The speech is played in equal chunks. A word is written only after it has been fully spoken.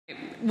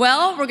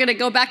Well, we're going to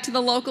go back to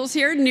the locals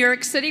here in New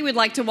York City. We'd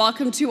like to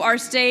welcome to our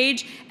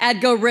stage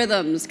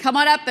Adgorithms. Come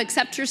on up,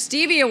 accept your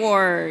Stevie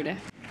Award.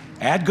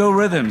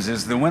 Adgorithms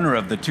is the winner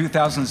of the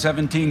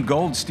 2017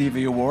 Gold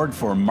Stevie Award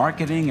for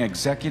Marketing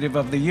Executive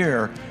of the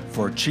Year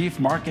for Chief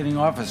Marketing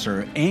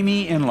Officer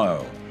Amy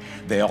Inlow.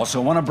 They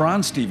also won a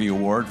Bronze Stevie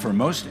Award for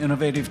Most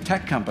Innovative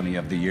Tech Company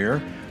of the Year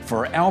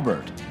for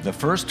Albert, the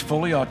first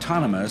fully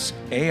autonomous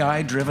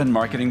AI-driven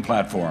marketing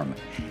platform.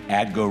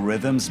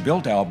 Adgorithms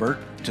built Albert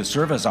to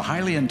serve as a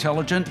highly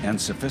intelligent and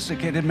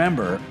sophisticated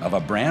member of a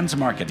brand's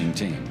marketing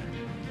team.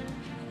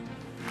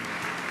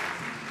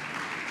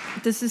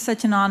 This is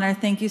such an honor.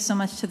 Thank you so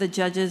much to the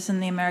judges in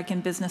the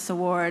American Business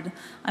Award.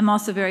 I'm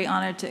also very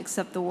honored to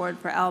accept the award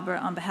for Albert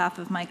on behalf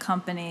of my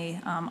company.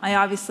 I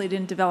obviously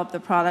didn't develop the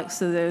product,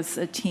 so there's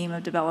a team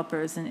of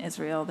developers in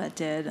Israel that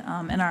did,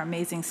 and our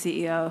amazing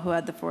CEO who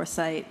had the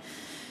foresight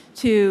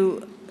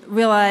to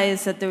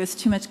realize that there was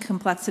too much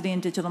complexity in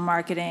digital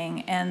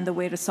marketing, and the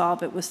way to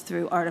solve it was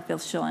through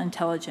artificial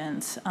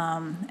intelligence.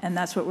 And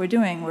that's what we're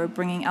doing. We're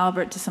bringing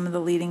Albert to some of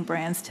the leading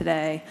brands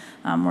today,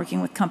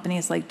 working with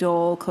companies like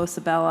Dole,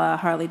 Cosabella,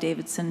 Harley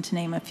Davidson, to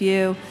name a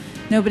few.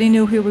 Nobody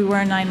knew who we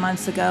were 9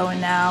 months ago,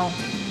 and now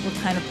we're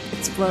kind of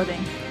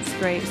exploding. It's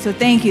great. So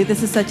thank you.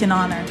 This is such an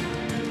honor.